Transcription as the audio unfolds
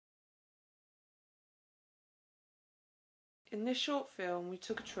In this short film, we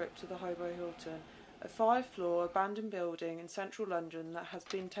took a trip to the HOBO Hilton, a 5-floor abandoned building in central London that has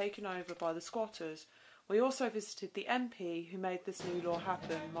been taken over by the squatters. We also visited the MP who made this new law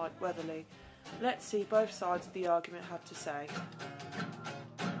happen, Mike Weatherly. Let's see both sides of the argument had to say.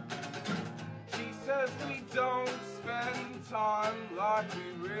 She says we don't spend time like we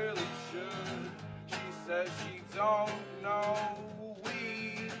really should. She says she don't know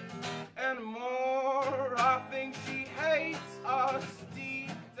we anymore. I think she hates us deep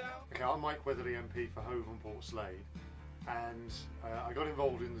down. Okay, I'm Mike Weatherly, MP for Hove and Port Slade, and I got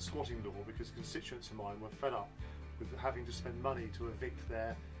involved in the squatting law because constituents of mine were fed up with having to spend money to evict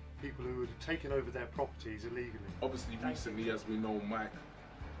their people who had taken over their properties illegally. Obviously, recently, as we know,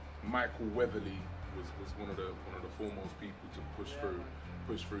 Michael Weatherly was one of the foremost people to push through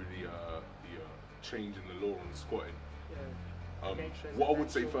the change in the law on squatting. What I would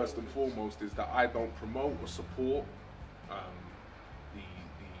say first and foremost is that I don't promote or support the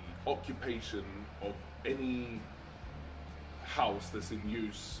occupation of any house that's in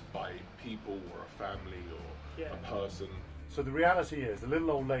use by people or a family or a person. So the reality is, the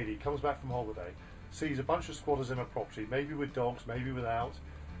little old lady comes back from holiday, sees a bunch of squatters in her property, maybe with dogs, maybe without,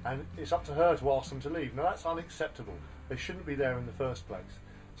 and it's up to her to ask them to leave. Now that's unacceptable. They shouldn't be there in the first place.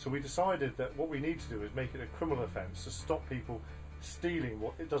 So we decided that what we need to do is make it a criminal offence to stop people stealing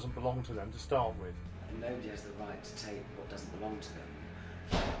what it doesn't belong to them to start with. And nobody has the right to take what doesn't belong to them,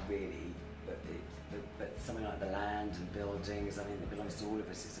 really. But something like the land and buildings, I mean, it belongs to all of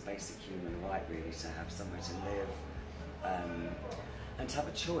us. It's a basic human right, really, to have somewhere to live and to have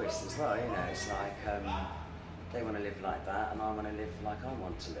a choice as well. You know, it's like they want to live like that, and I want to live like I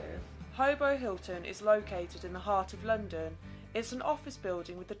want to live. HOBO Hilton is located in the heart of London. It's an office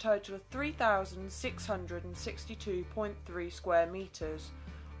building with a total of 3,662.3 square metres.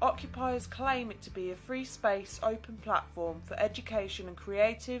 Occupiers claim it to be a free space, open platform for education and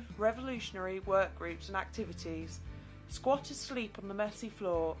creative, revolutionary work groups and activities. Squatters sleep on the messy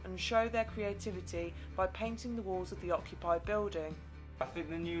floor and show their creativity by painting the walls of the occupied building. I think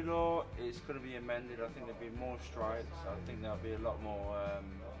the new law is going to be amended. I think there'll be more strikes. I think there'll be a lot more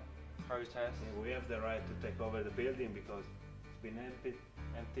protests. We have the right to take over the building because it's been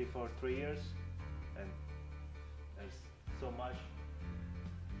empty for 3 years, and there's so much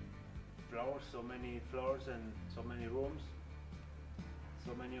floors, so many floors and so many rooms.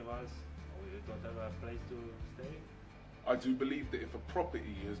 So many of us, we don't have a place to stay. I do believe that if a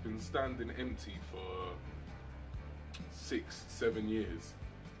property has been standing empty for 6-7 years,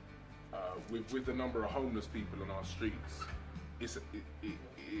 with the number of homeless people on our streets, it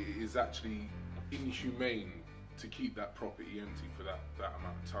is actually inhumane to keep that property empty for that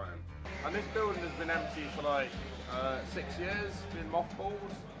amount of time. And this building has been empty for like 6 years, been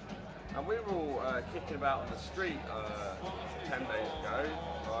mothballed, and we were all kicking about on the street 10 days ago,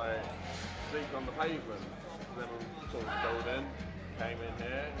 like sleeping on the pavement. Then we saw the building, came in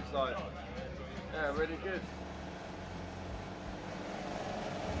here, it's like, yeah, really good.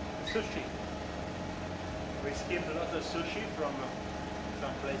 Sushi. We skipped a lot of sushi from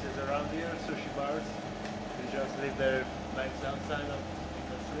some places around here, sushi bars. We just leave their bags outside of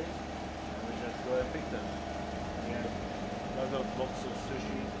the street and we just go and pick them. We have a lot of boxes of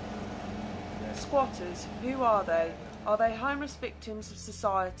sushi. Yeah. Squatters, who are they? Are they homeless victims of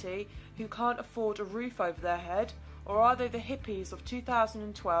society who can't afford a roof over their head? Or are they the hippies of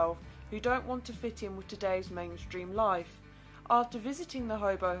 2012 who don't want to fit in with today's mainstream life? After visiting the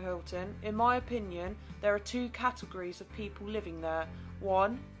HOBO Hilton, in my opinion, there are 2 categories of people living there.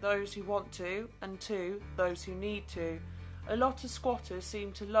 1, those who want to, and 2, those who need to. A lot of squatters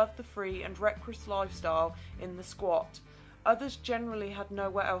seem to love the free and reckless lifestyle in the squat. Others generally had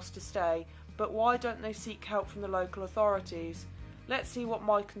nowhere else to stay, but why don't they seek help from the local authorities? Let's see what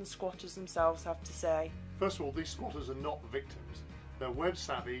Mike and the squatters themselves have to say. First of all, these squatters are not victims. They're web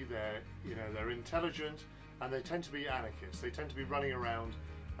savvy, they're intelligent, and they tend to be anarchists. They tend to be running around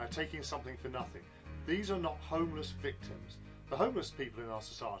taking something for nothing. These are not homeless victims. The homeless people in our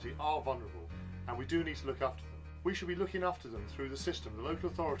society are vulnerable, and we do need to look after them. We should be looking after them through the system. The local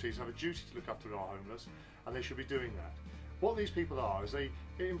authorities have a duty to look after our homeless, and they should be doing that. What these people are is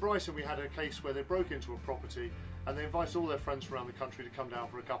in Brighton we had a case where they broke into a property and they invited all their friends from around the country to come down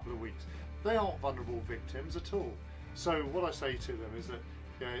for a couple of weeks. They aren't vulnerable victims at all. So what I say to them is that,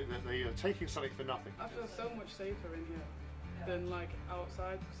 that they are taking something for nothing. I feel so much safer in here than like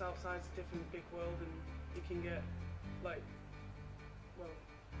outside, because outside's a different big world and you can get like, well,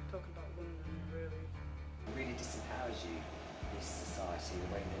 talking about London really. It really disempowers you, this society,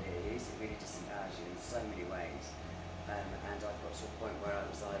 the way that it is. It really disempowers you in so many ways. And I got to a point where I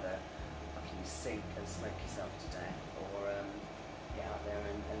was either fucking sink and smoke yourself to death, or get out there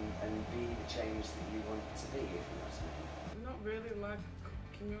and be the change that you want to be, if you know what I mean. Not really like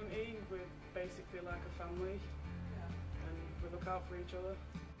community, we're basically like a family, and we look out for each other.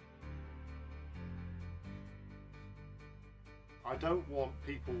 I don't want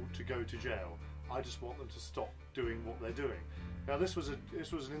people to go to jail. I just want them to stop doing what they're doing. Now this was an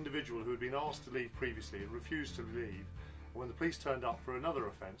individual who had been asked to leave previously and refused to leave. When the police turned up for another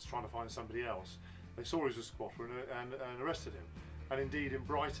offence, trying to find somebody else, they saw he was a squatter and arrested him. And indeed in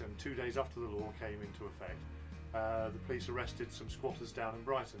Brighton, 2 days after the law came into effect, the police arrested some squatters down in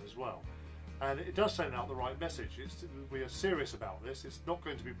Brighton as well. And it does send out the right message. We are serious about this. It's not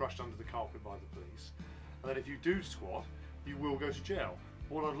going to be brushed under the carpet by the police. And that if you do squat, you will go to jail.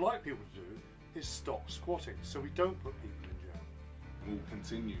 What I'd like people to do is stop squatting, so we don't put people in jail. We'll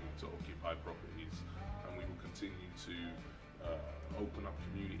continue to occupy properties, and we will continue to open up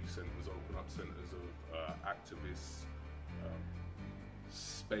community centres, open up centres of activists,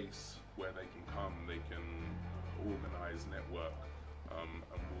 space where they can come, they can organise, network, and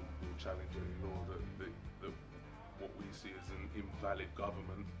we'll challenge any law that what we see as an invalid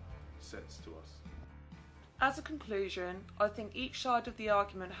government sets to us. As a conclusion, I think each side of the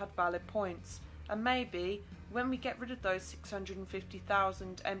argument had valid points, and maybe when we get rid of those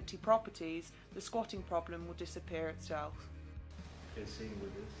 650,000 empty properties, the squatting problem will disappear itself. You can sing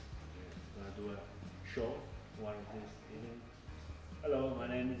with this. I'm going to do a show one of these evenings. Hello, my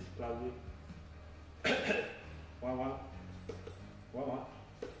name is Claudio.